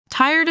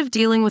Tired of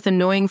dealing with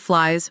annoying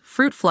flies,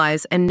 fruit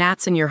flies, and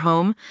gnats in your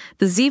home?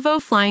 The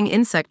Zevo Flying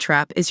Insect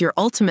Trap is your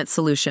ultimate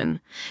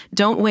solution.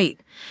 Don't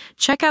wait.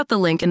 Check out the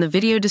link in the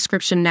video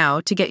description now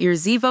to get your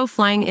Zevo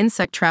Flying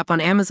Insect Trap on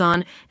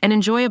Amazon and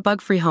enjoy a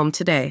bug-free home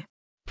today.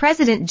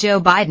 President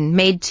Joe Biden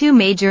made two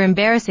major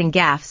embarrassing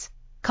gaffes,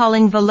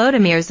 calling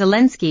Volodymyr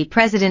Zelensky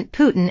President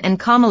Putin and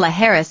Kamala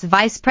Harris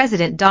Vice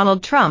President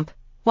Donald Trump,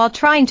 while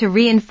trying to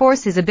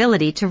reinforce his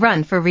ability to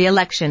run for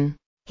re-election.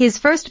 His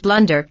first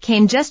blunder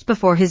came just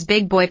before his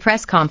big boy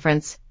press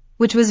conference,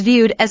 which was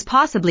viewed as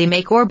possibly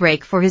make or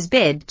break for his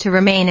bid to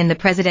remain in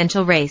the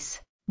presidential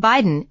race.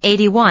 Biden,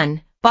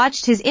 81,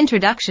 botched his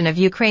introduction of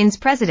Ukraine's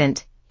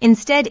president,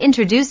 instead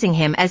introducing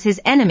him as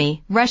his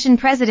enemy, Russian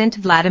President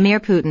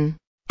Vladimir Putin.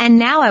 And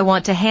now I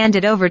want to hand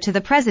it over to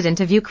the president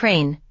of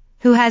Ukraine,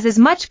 who has as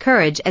much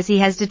courage as he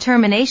has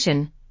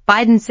determination,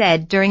 Biden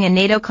said during a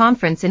NATO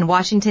conference in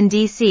Washington,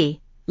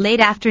 D.C., late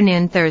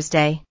afternoon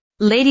Thursday.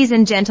 Ladies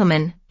and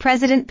gentlemen,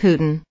 President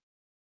Putin.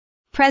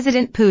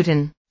 President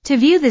Putin. To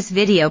view this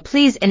video,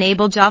 please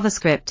enable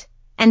JavaScript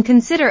and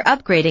consider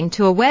upgrading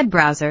to a web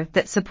browser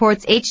that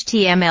supports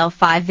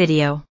HTML5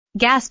 video.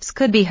 Gasps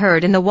could be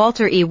heard in the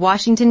Walter E.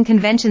 Washington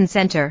Convention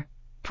Center,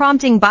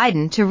 prompting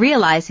Biden to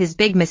realize his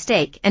big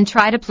mistake and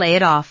try to play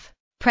it off.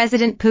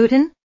 President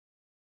Putin?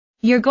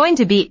 You're going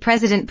to beat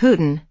President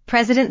Putin,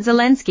 President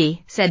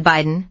Zelensky, said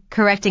Biden,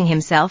 correcting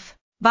himself.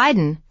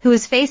 Biden, who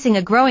is facing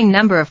a growing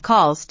number of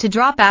calls to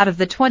drop out of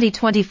the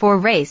 2024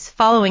 race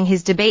following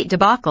his debate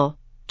debacle,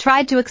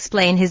 tried to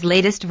explain his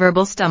latest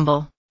verbal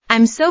stumble.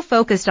 I'm so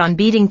focused on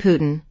beating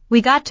Putin, we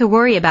got to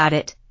worry about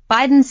it,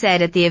 Biden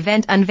said at the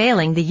event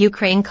unveiling the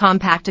Ukraine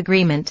Compact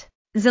Agreement.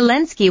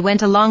 Zelensky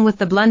went along with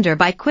the blunder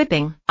by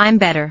quipping, "I'm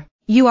better."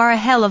 "You are a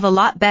hell of a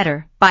lot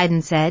better,"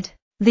 Biden said.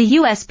 The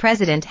U.S.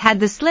 president had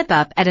the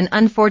slip-up at an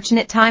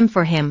unfortunate time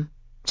for him,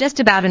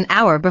 just about an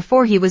hour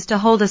before he was to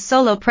hold a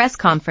solo press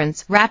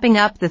conference wrapping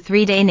up the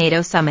three-day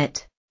NATO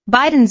summit.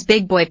 Biden's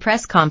big boy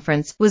press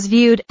conference was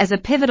viewed as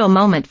a pivotal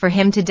moment for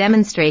him to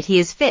demonstrate he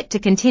is fit to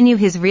continue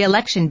his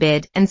re-election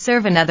bid and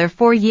serve another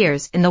 4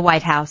 years in the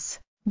White House.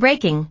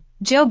 Breaking: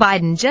 Joe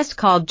Biden just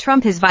called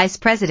Trump his vice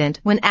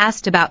president when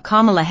asked about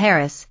Kamala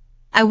Harris.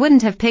 "I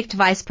wouldn't have picked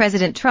Vice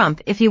President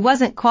Trump if he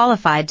wasn't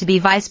qualified to be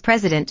vice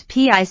president."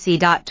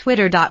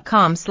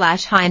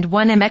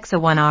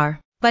 pic.twitter.com/hind1mxa1r.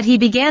 But he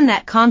began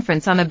that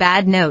conference on a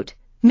bad note,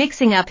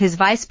 mixing up his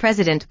vice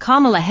president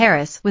Kamala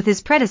Harris with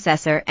his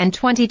predecessor and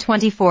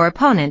 2024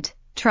 opponent,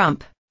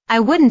 Trump. "I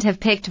wouldn't have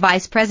picked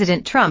Vice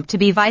President Trump to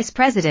be vice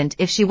president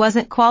if she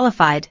wasn't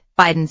qualified,"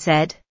 Biden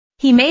said.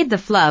 He made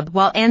the flub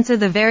while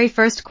answering the very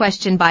first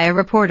question by a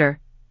reporter,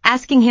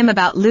 asking him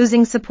about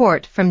losing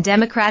support from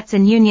Democrats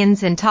and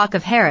unions and talk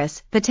of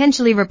Harris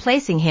potentially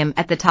replacing him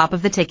at the top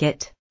of the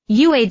ticket.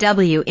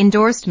 "UAW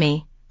endorsed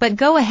me, but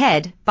go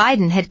ahead,"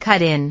 Biden had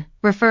cut in,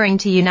 referring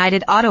to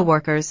United Auto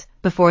Workers,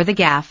 before the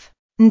gaffe.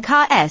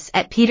 NKS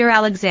at Peter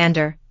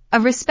Alexander, a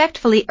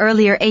respectfully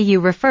earlier AU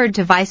referred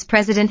to Vice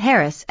President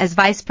Harris as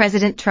Vice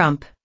President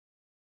Trump.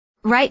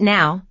 Right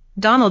now,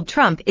 Donald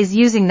Trump is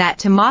using that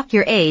to mock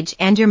your age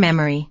and your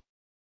memory.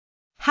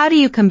 How do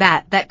you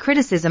combat that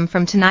criticism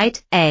from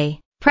tonight?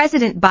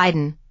 President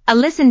Biden. A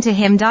listen to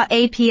him.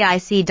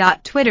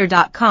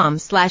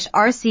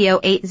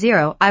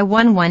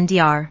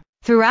 apic.twitter.com/rco80i11dr.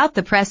 Throughout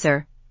the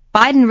presser,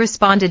 Biden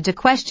responded to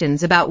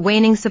questions about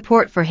waning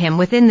support for him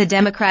within the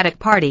Democratic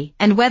Party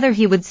and whether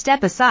he would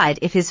step aside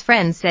if his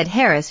friends said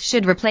Harris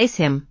should replace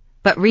him,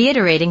 but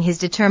reiterating his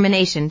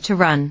determination to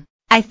run.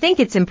 "I think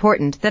it's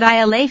important that I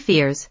allay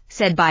fears,"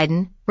 said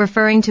Biden,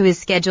 referring to his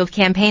scheduled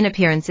campaign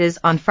appearances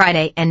on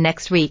Friday and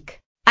next week.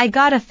 "I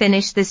gotta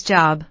finish this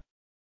job.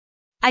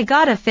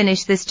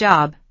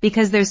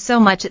 Because there's so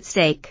much at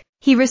stake."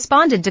 He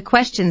responded to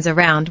questions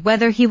around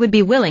whether he would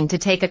be willing to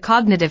take a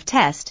cognitive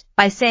test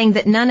by saying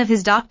that none of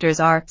his doctors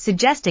are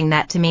suggesting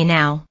that to me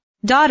now.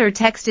 Daughter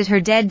texted her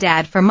dead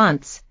dad for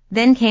months,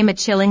 then came a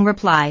chilling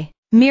reply.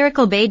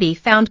 Miracle baby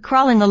found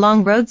crawling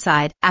along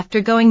roadside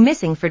after going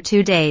missing for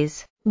 2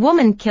 days.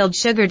 Woman killed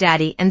sugar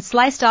daddy and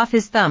sliced off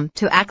his thumb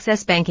to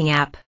access banking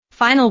app.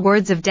 Final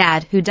words of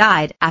dad who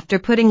died after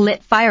putting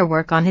lit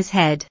firework on his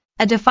head.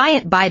 A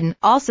defiant Biden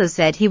also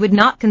said he would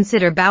not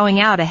consider bowing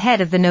out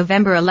ahead of the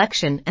November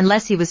election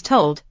unless he was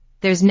told,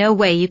 "There's no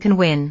way you can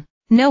win."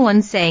 "No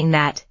one's saying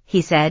that,"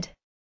 he said.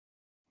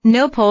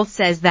 "No poll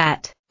says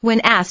that."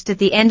 When asked at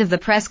the end of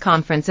the press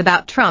conference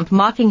about Trump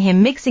mocking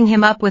him, mixing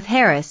him up with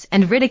Harris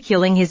and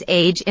ridiculing his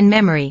age and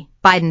memory,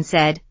 Biden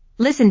said,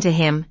 "Listen to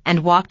him,"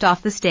 and walked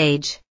off the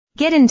stage.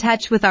 Get in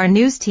touch with our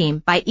news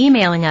team by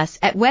emailing us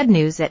at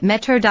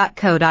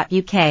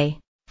webnews@metro.co.uk.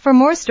 For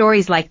more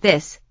stories like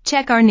this,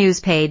 check our news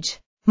page.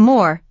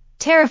 More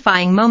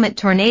terrifying moment: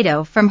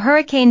 tornado from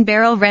Hurricane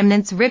Beryl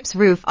remnants rips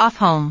roof off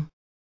home.